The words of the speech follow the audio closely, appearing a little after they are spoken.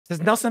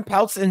Says Nelson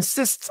Peltz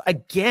insists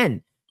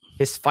again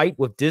his fight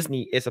with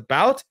Disney is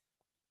about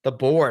the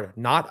board,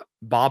 not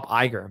Bob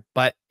Iger,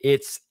 but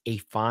it's a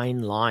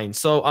fine line.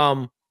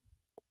 So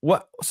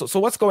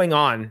what's going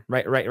on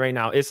right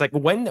now? It's like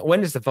when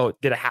is the vote?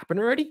 Did it happen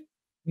already?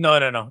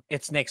 No.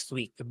 It's next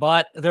week.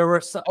 But there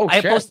were some.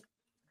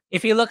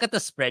 If you look at the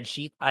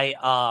spreadsheet,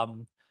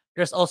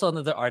 there's also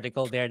another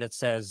article there that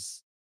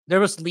says there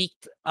was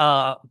leaked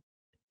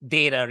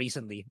data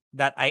recently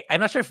that I'm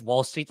not sure if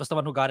Wall Street was the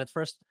one who got it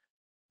first,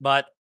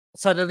 but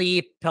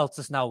suddenly Peltz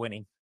is now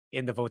winning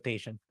in the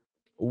votation.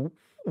 Ooh,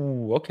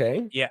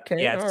 okay. Yeah,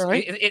 okay, yeah. all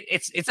right.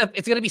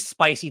 It's gonna be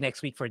spicy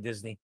next week for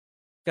Disney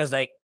because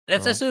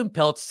let's assume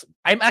Peltz.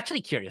 I'm actually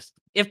curious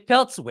if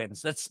Peltz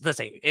wins. Let's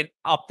say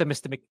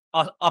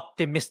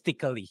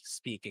optimistically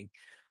speaking,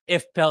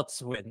 if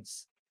Peltz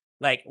wins,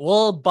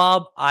 will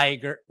Bob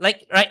Iger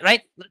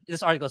right?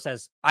 This article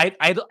says I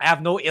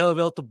have no ill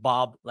will to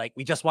Bob.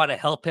 We just want to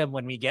help him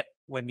when we get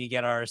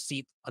our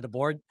seat on the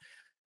board.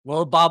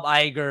 Will Bob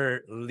Iger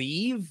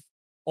leave,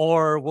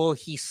 or will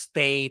he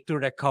stay to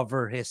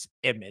recover his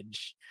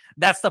image?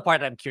 That's the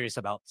part I'm curious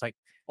about. It's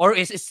or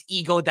is his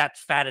ego that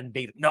fat and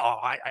big? No,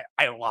 I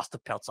lost the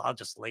Peltz, so I'll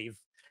just leave.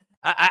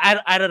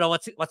 I don't know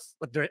what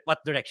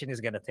direction he's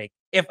gonna take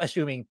if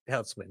assuming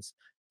Peltz wins.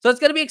 So it's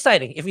gonna be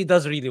exciting if he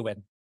does really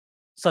win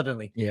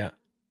suddenly. Yeah.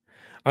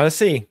 Let's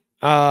see.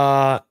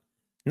 Nelson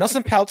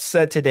Peltz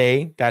said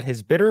today that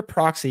his bitter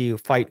proxy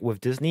fight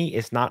with Disney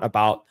is not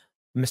about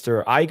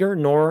Mr. Iger,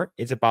 nor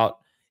is about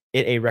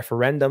it a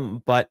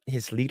referendum, but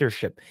his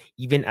leadership.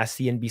 Even as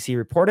CNBC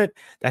reported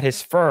that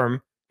his firm,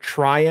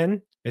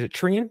 Trian, is it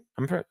Trian?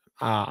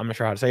 I'm not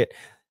sure how to say it.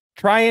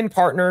 Trian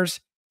Partners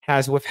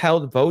has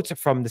withheld votes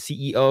from the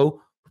CEO,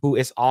 who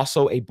is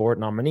also a board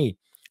nominee.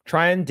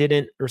 Trian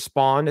didn't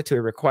respond to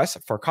a request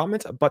for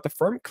comment, but the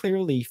firm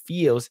clearly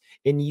feels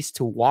it needs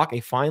to walk a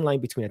fine line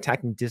between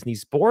attacking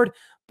Disney's board,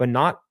 but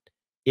not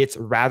its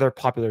rather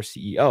popular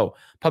CEO.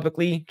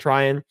 Publicly,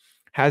 Trian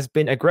has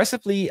been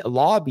aggressively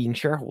lobbying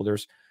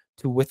shareholders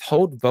to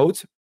withhold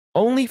votes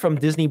only from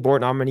Disney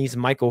board nominees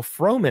Michael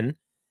Froman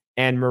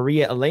and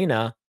Maria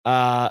Elena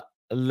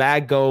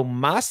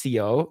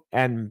Lagomasio,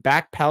 and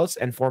back Peltz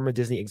and former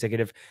Disney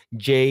executive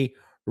Jay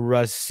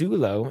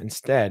Rasulo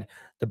instead.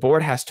 The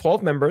board has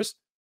 12 members,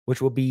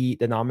 which will be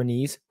the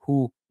nominees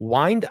who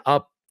wind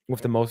up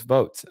with the most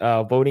votes.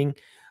 Voting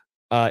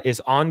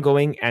is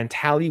ongoing, and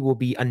tally will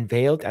be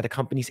unveiled at the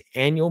company's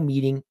annual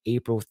meeting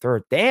April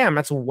 3rd. Damn,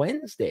 that's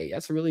Wednesday.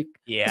 That's really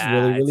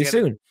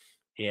soon.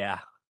 Yeah.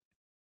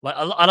 But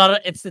a lot of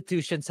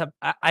institutions have.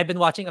 I've been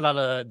watching a lot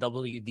of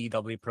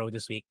WDW Pro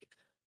this week.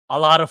 A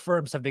lot of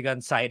firms have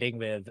begun siding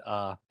with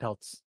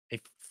Peltz.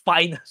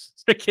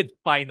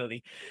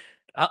 Finally.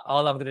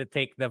 How long did it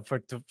take them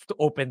to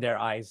open their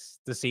eyes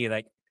to see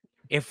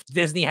if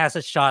Disney has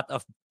a shot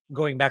of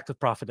going back to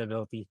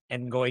profitability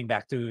and going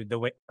back to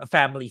a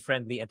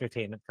family-friendly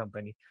entertainment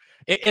company?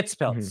 It's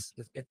Peltz.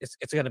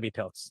 It's going to be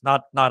Peltz,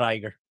 not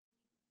Iger.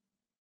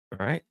 All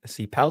right. Let's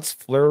see. Peltz's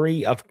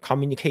flurry of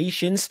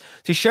communications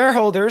to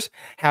shareholders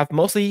have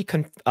mostly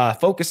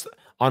focused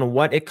on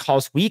what it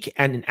calls weak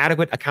and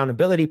inadequate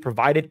accountability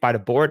provided by the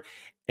board,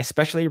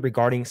 especially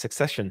regarding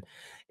succession.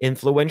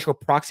 Influential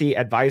proxy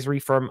advisory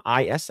firm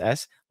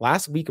ISS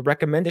last week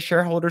recommended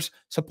shareholders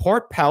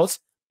support Peltz,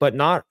 but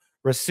not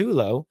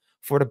Rasulo,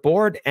 for the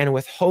board and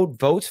withhold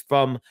votes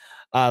from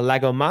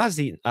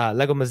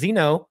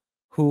Lagomazino,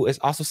 who is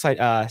also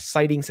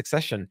citing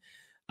succession.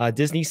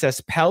 Disney says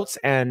Peltz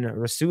and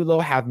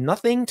Rasulo have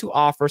nothing to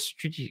offer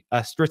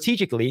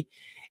strategically,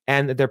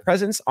 and their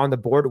presence on the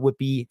board would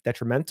be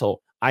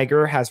detrimental.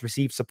 Iger has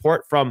received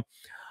support from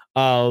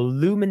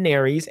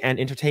luminaries and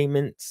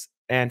entertainment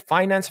and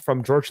finance,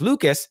 from George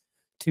Lucas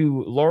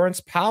to Lawrence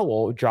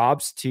Powell,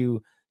 jobs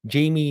to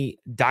Jamie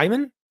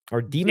Dimon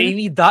or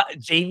Demon.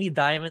 Jamie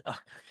Dimon.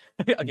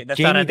 Okay, that's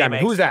Jamie Dimon.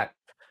 Who's that?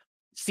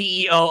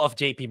 CEO of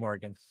JP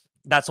Morgan.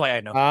 That's why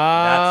I know.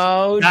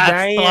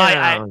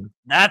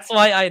 That's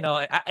why I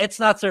know. It's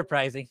not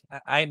surprising.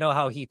 I know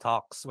how he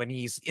talks when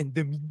he's in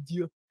the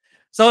media.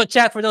 So,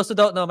 chat, for those who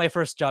don't know, my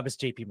first job is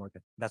JP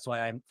Morgan. That's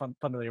why I'm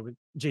familiar with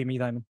Jamie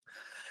Dimon.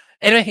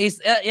 Anyway, he's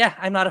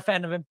I'm not a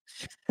fan of him.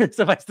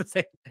 Suffice to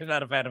say, I'm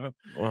not a fan of him.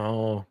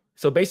 Oh,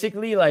 so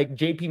basically, like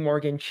JP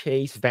Morgan,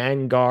 Chase,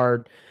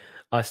 Vanguard,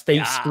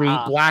 State Street,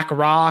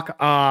 BlackRock.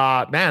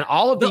 Man,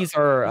 all of these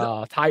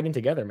are tied in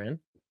together, man.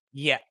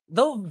 Yeah,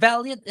 though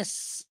Valiant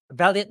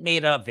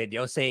made a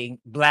video saying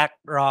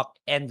BlackRock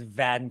and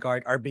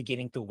Vanguard are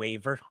beginning to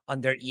waver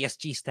on their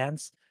ESG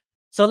stance.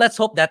 So let's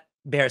hope that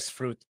bears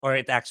fruit, or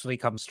it actually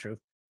comes true.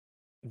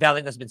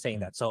 Valiant has been saying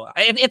that, so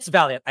it's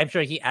Valiant. I'm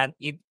sure he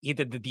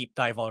did the deep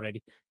dive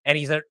already, and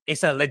he's a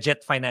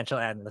legit financial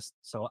analyst.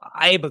 So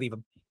I believe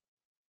him.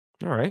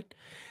 All right.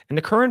 And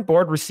the current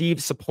board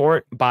received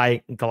support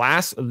by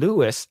Glass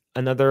Lewis,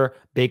 another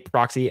big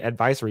proxy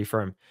advisory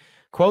firm.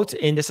 Quote,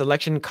 in this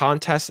election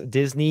contest,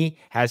 Disney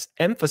has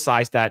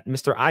emphasized that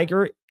Mr.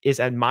 Iger is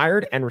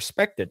admired and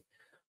respected,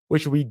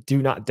 which we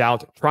do not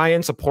doubt.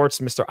 Trian supports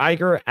Mr.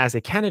 Iger as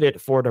a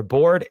candidate for the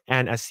board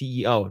and as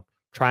CEO.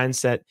 Trian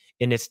said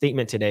in its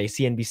statement today.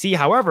 CNBC,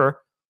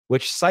 however,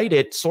 which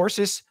cited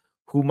sources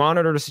who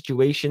monitor the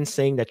situation,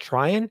 saying that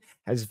Trian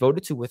has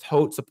voted to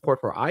withhold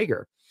support for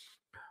Iger.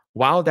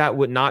 While that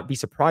would not be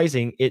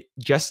surprising, it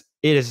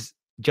is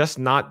just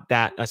not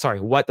that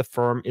what the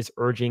firm is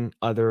urging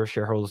other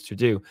shareholders to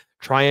do.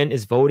 Trian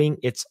is voting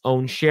its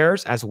own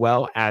shares as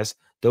well as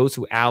those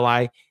who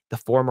ally the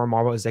former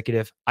Marvel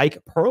executive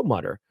Ike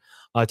Perlmutter,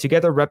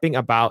 together repping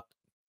about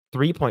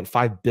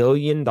 $3.5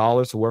 billion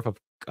worth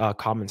of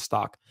common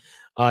stock.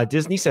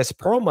 Disney says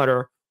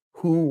Perlmutter,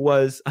 who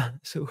was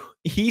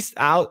he's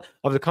out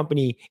of the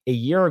company a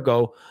year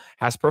ago,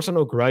 has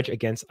personal grudge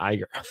against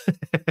Iger.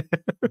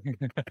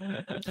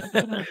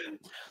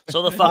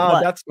 So the fuck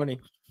what? That's funny.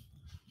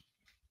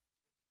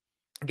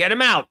 Get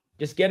him out.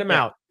 Just get him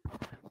out.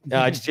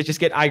 Just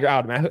get Iger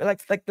out, man.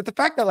 Like the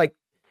fact that like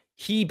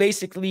he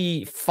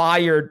basically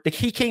fired.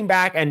 He came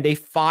back and they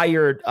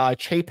fired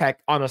Chapek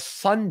on a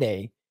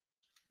Sunday.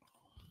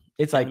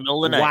 It's like,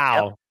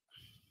 wow. Yep.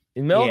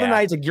 In the middle of the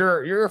night, it's like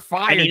you're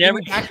fired.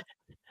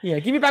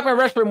 Give me back my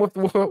restroom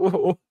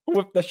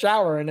with the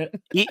shower in it.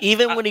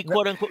 Even when he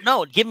quote unquote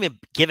give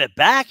it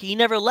back. He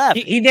never left.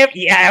 He never.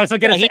 Yeah, I was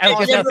gonna say.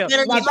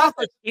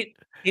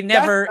 He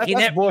never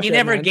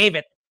gave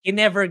it. He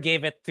never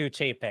gave it to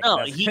Chapek.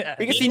 No,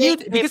 because he knew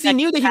that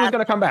he was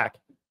gonna come back.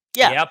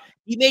 Yeah. Yep.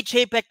 He made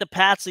Chapek the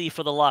patsy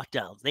for the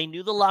lockdowns. They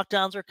knew the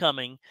lockdowns were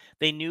coming.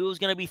 They knew it was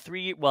going to be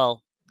 3.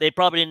 Well, they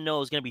probably didn't know it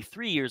was going to be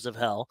 3 years of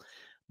hell,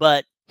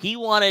 but he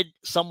wanted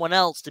someone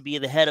else to be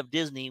the head of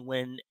Disney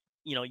when,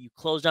 you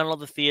close down all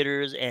the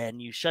theaters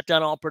and you shut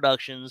down all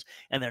productions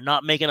and they're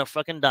not making a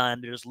fucking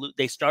dime.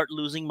 They start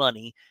losing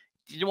money.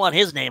 He didn't want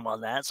his name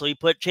on that, so he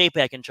put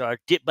Chapek in charge.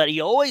 But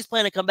he always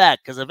planned to come back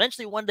because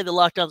eventually one day the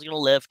lockdown's going to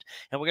lift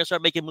and we're going to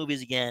start making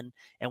movies again.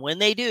 And when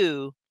they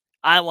do,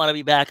 I want to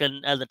be back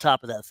at the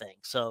top of that thing.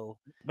 So,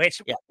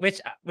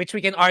 which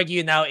we can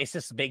argue now is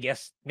his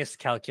biggest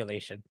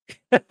miscalculation.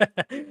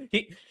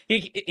 he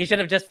should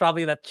have just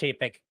probably let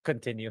Chapek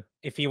continue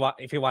if he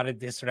wanted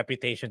this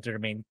reputation to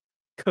remain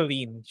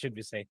clean. Should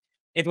we say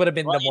it would have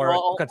been the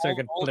more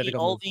conservative political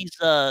all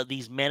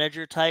these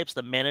manager types,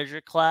 the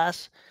manager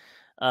class.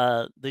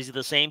 These are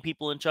the same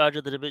people in charge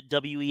of the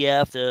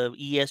WEF, the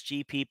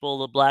ESG people,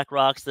 the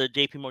BlackRocks, the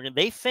JP Morgan.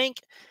 They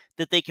think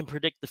that they can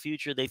predict the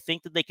future. They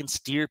think that they can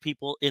steer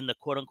people in the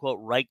quote unquote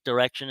right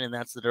direction, and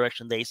that's the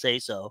direction they say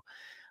so.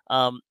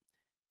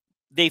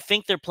 They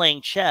think they're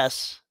playing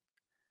chess,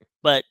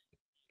 but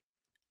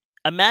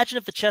imagine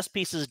if the chess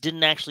pieces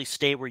didn't actually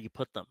stay where you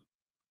put them.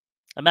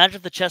 Imagine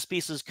if the chess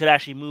pieces could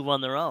actually move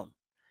on their own.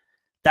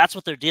 That's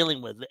what they're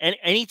dealing with. And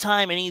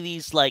anytime any of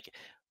these like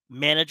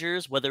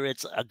managers, whether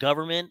it's a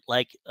government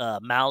like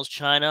Mao's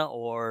China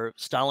or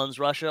Stalin's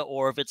Russia,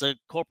 or if it's a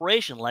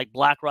corporation like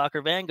BlackRock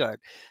or Vanguard,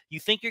 you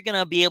think you're going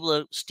to be able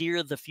to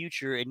steer the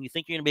future and you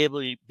think you're going to be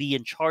able to be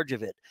in charge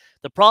of it.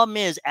 The problem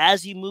is,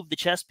 as you move the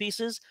chess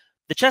pieces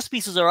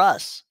are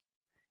us.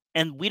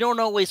 And we don't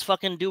always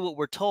fucking do what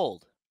we're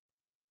told.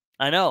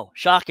 I know,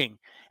 shocking.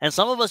 And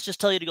some of us just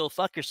tell you to go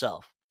fuck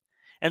yourself.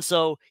 And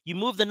so you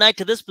move the knight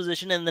to this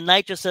position and the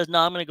knight just says, no,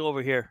 I'm going to go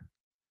over here.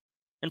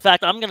 In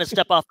fact, I'm going to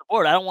step off the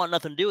board. I don't want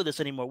nothing to do with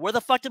this anymore. Where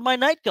the fuck did my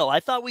knight go? I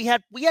thought we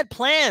had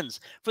plans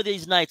for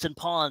these knights and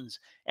pawns,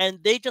 and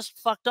they just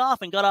fucked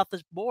off and got off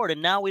this board,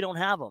 and now we don't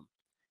have them.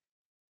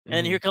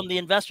 And here come the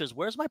investors.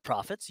 Where's my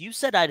profits? You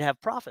said I'd have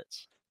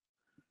profits.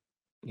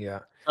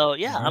 Yeah. So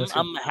yeah,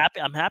 I'm happy.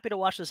 I'm happy to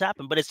watch this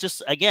happen. But it's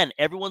just, again,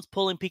 everyone's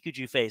pulling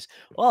Pikachu face.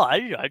 Oh, I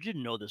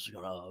didn't know this was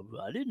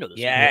gonna. I didn't know this.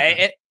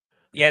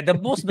 Yeah. The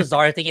most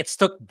bizarre thing. It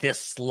took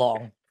this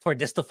long for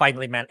this to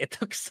finally it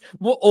took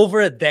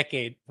over a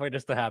decade for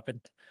this to happen.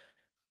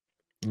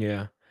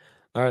 Yeah.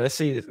 All right, let's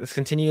see. Let's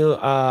continue.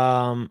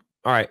 All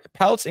right.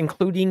 Peltz,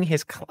 including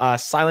his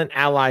silent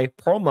ally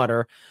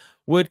Perlmutter,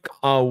 would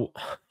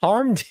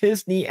harm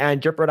Disney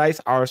and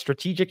jeopardize our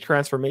strategic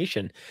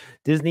transformation.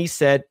 Disney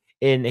said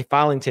in a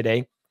filing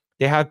today,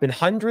 there have been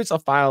hundreds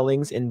of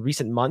filings in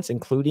recent months,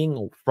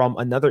 including from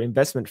another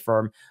investment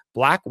firm,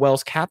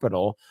 Blackwell's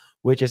Capital,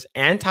 which is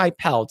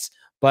anti-Peltz,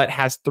 but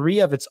has 3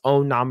 of its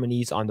own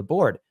nominees on the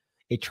board.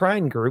 A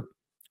Trian Group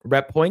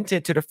rep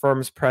pointed to the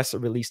firm's press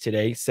release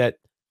today, said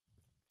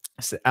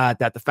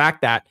that the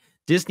fact that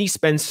Disney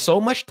spends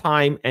so much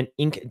time and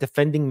ink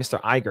defending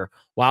Mr. Iger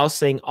while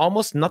saying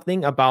almost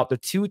nothing about the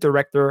 2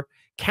 director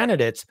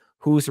candidates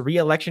whose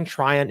re-election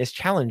Trian is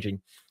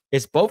challenging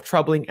is both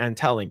troubling and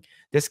telling.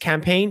 This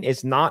campaign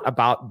is not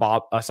about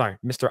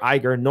Mr.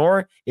 Iger,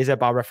 nor is it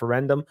about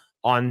referendum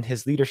on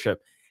his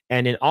leadership.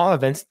 And in all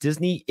events,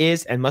 Disney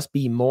is and must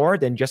be more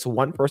than just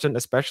one person,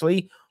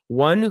 especially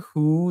one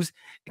whose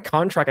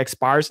contract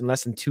expires in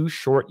less than 2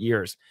 short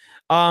years.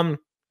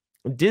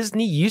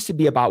 Disney used to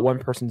be about one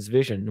person's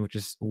vision, which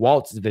is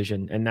Walt's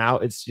vision, and now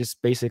it's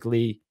just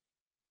basically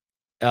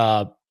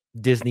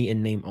Disney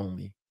in name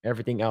only.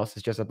 Everything else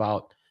is just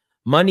about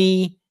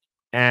money,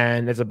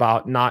 and it's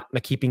about not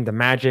keeping the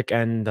magic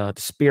and the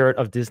spirit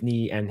of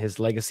Disney and his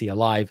legacy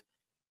alive.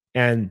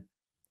 And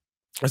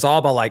it's all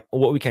about like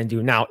what we can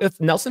do now. If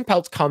Nelson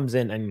Peltz comes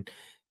in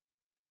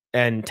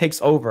and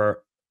takes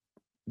over,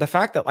 the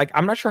fact that like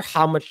I'm not sure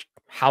how much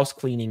house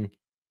cleaning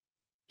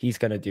he's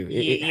gonna do.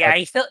 Yeah,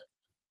 he still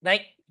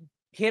like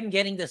him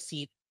getting the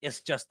seat is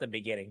just the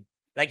beginning.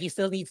 Like he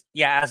still needs,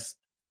 yeah, as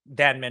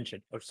Dan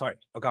mentioned, or sorry,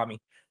 Ogami,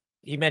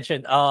 he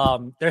mentioned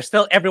there's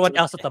still everyone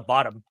else at the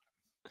bottom.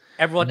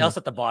 Everyone Mhm. else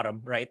at the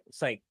bottom, right?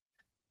 It's like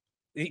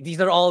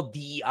these are all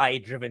DEI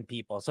driven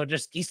people. So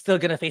just he's still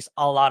gonna face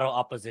a lot of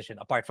opposition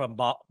apart from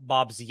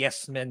Bob's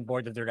yes men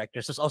board of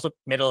directors. There's also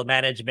middle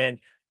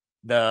management,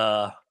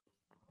 the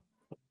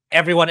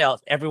everyone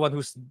else, everyone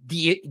who's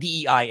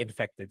DEI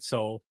infected.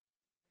 So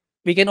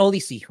we can only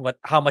see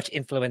how much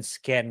influence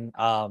can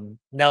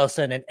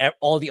Nelson and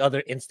all the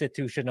other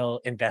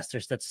institutional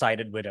investors that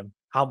sided with him.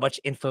 How much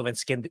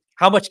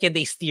can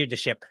they steer the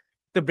ship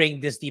to bring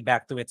Disney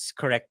back to its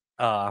correct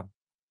to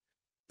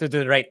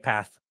the right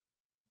path?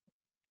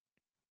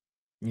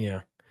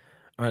 Yeah.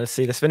 All right, let's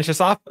see. Let's finish this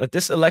off.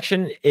 This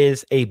election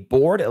is a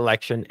board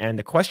election, and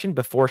the question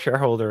before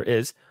shareholder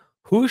is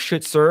who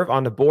should serve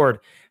on the board,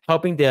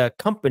 helping the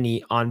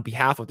company on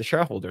behalf of the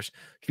shareholders.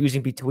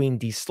 Choosing between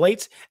these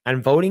slates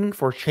and voting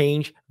for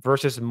change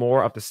versus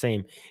more of the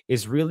same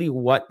is really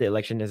what the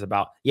election is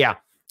about. Yeah,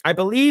 I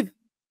believe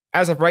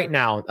as of right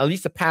now, at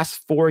least the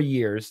past 4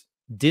 years,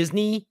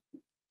 Disney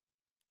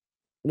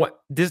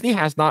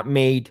has not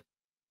made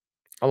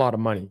a lot of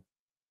money.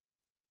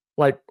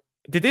 Like,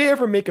 did they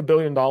ever make $1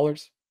 billion?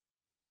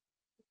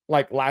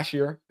 Like last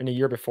year and the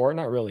year before?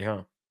 Not really,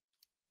 huh?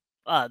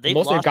 They've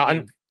Most they've lost gotten.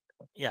 money.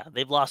 Yeah,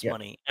 they've lost Yeah.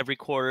 money every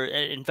quarter.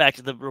 In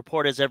fact, the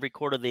report is every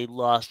quarter they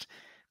lost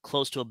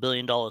close to $1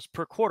 billion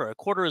per quarter. A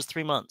quarter is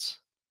 3 months.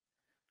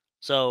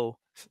 So,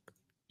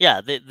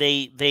 yeah,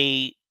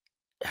 they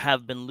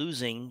have been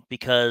losing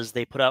because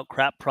they put out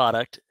crap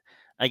product.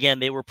 Again,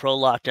 they were pro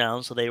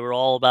lockdown, so they were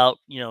all about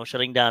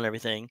shutting down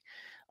everything.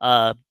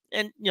 And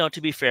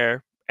to be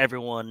fair,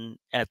 everyone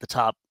at the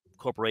top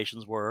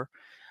corporations were.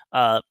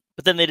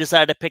 But then they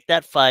decided to pick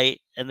that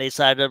fight, and they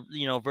decided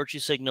to virtue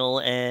signal.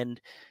 And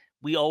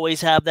we always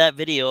have that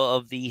video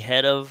of the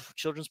head of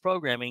children's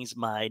programming's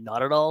my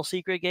not at all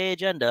secret gay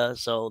agenda.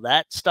 So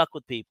that stuck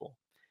with people,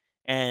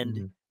 and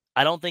Mhm.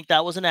 I don't think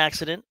that was an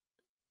accident.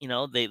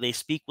 They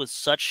speak with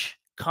such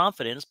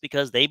confidence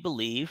because they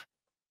believe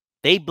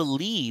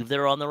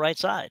they're on the right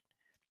side.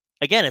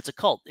 Again, it's a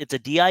cult. It's a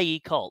DIE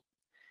cult.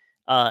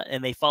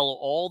 And they follow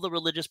all the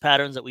religious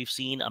patterns that we've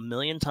seen a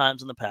million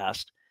times in the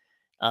past.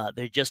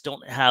 They just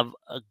don't have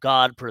a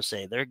god per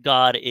se. Their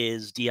god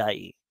is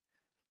DIE.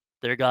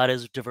 Their god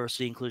is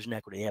diversity, inclusion,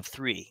 equity. They have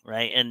 3,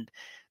 right? And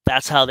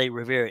that's how they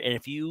revere it. And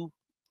if you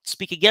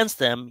speak against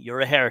them, you're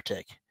a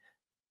heretic.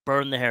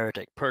 Burn the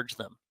heretic. Purge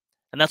them.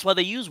 And that's why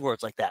they use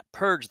words like that.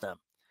 Purge them.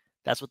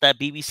 That's what that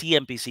BBC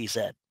NPC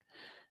said.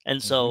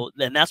 And so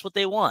then that's what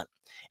they want.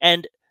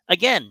 And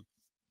again,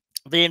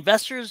 the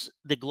investors,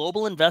 the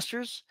global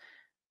investors,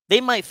 they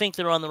might think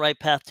they're on the right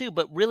path too,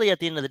 but really at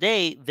the end of the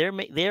day,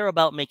 they're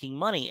about making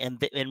money. And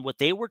what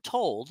they were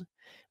told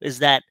is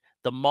that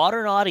the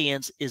modern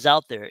audience is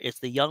out there. It's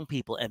the young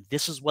people, and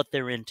this is what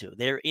they're into.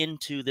 They're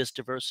into this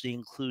diversity,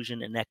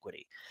 inclusion, and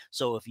equity.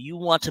 So if you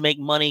want to make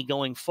money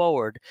going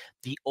forward,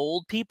 the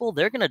old people,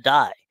 they're going to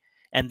die,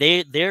 and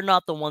they're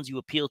not the ones you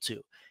appeal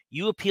to.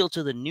 You appeal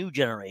to the new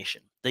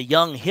generation, the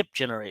young, hip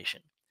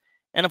generation.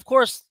 And of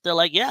course, they're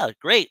like, yeah,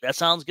 great. That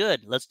sounds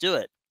good. Let's do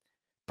it.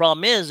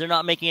 Problem is, they're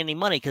not making any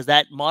money because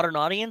that modern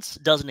audience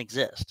doesn't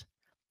exist.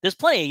 There's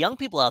plenty of young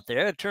people out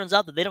there. It turns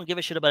out that they don't give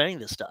a shit about any of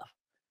this stuff.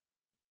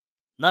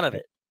 None of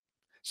it.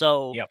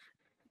 So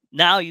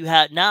now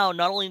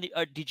not only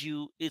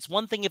it's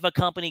one thing if a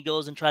company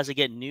goes and tries to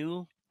get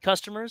new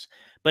customers,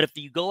 but if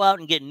you go out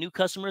and get new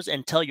customers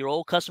and tell your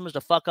old customers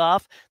to fuck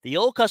off, the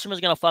old customer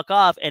is going to fuck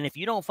off. And if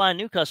you don't find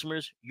new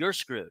customers, you're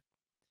screwed.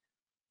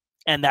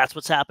 And that's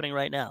what's happening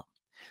right now.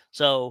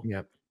 So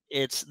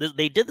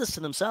they did this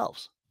to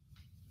themselves.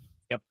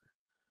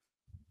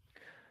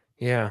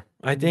 Yeah,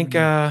 I think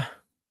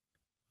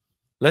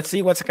let's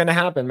see what's going to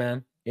happen,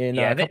 man. In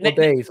a couple of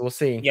days, we'll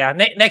see. Yeah,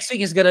 next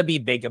week is going to be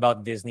big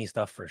about Disney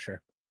stuff for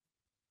sure.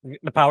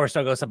 The power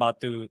struggle is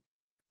about to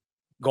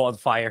go on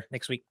fire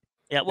next week.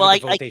 Yeah, well, I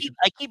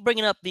keep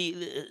bringing up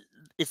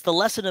it's the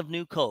lesson of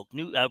New Coke.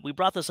 We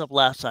brought this up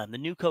last time, the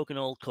New Coke and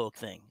Old Coke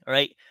thing. All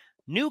right,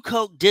 New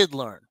Coke did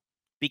learn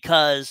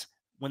because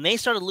when they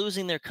started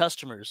losing their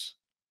customers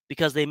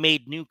because they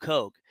made New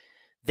Coke,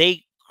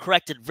 they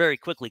corrected very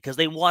quickly because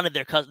they wanted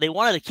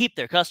to keep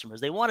their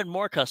customers. They wanted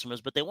more customers,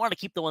 but they wanted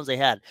to keep the ones they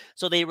had.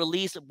 So they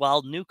released,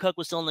 while New Coke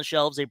was still on the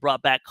shelves, they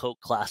brought back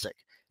Coke Classic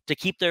to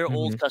keep their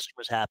old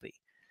customers happy.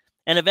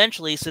 And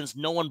eventually, since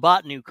no one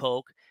bought New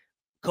Coke,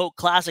 Coke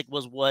Classic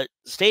was what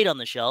stayed on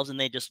the shelves, and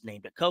they just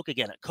named it Coke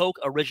again, a Coke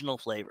original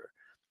flavor,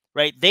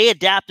 right? They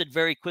adapted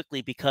very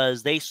quickly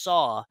because they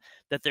saw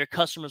that their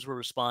customers were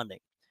responding.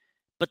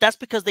 But that's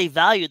because they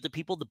valued the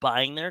people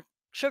buying their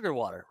sugar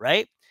water,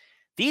 right?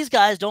 These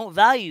guys don't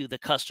value the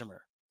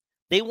customer.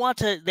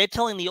 They're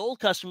telling the old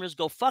customers,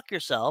 go fuck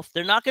yourself.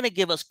 They're not going to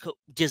give us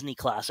Disney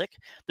Classic.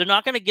 They're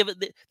not going to give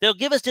it. They'll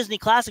give us Disney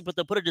Classic, but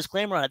they'll put a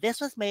disclaimer on it. This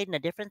was made in a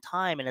different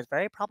time and it's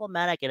very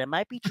problematic and it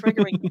might be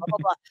triggering, blah, blah,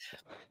 blah.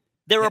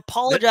 They're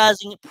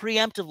apologizing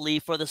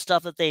preemptively for the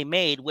stuff that they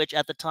made, which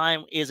at the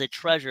time is a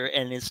treasure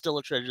and is still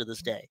a treasure to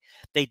this day.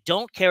 They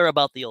don't care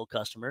about the old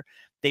customer.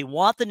 They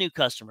want the new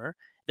customer.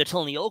 They're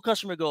telling the old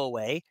customer go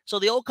away. So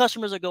the old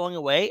customers are going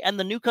away and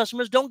the new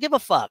customers don't give a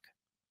fuck.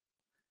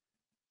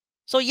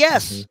 So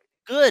yes,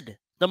 good.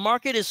 The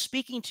market is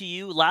speaking to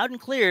you loud and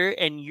clear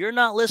and you're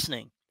not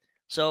listening.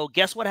 So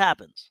guess what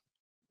happens?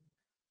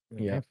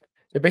 Yeah.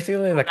 They're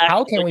basically like,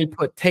 how can we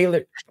put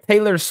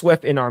Taylor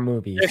Swift in our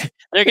movies?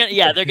 They're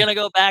gonna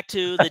go back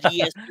to the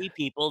ESG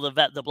people, the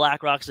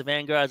BlackRocks, the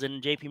Vanguards,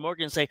 and JP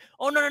Morgan and say,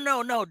 oh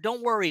no,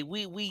 don't worry,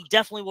 we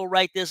definitely will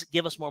write this.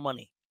 Give us more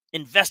money.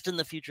 Invest in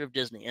the future of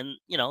Disney, and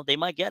they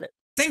might get it.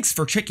 Thanks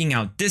for checking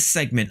out this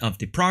segment of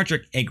the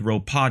Project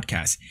Eggroll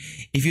podcast.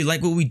 If you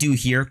like what we do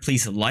here,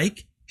 please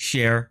like,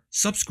 share,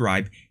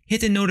 subscribe,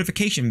 hit the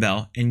notification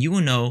bell, and you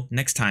will know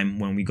next time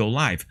when we go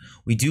live.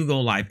 We do go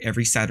live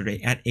every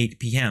Saturday at 8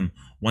 p.m.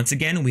 Once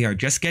again, we are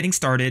just getting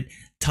started.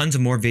 Tons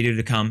of more video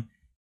to come.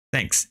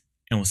 Thanks,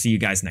 and we'll see you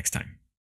guys next time.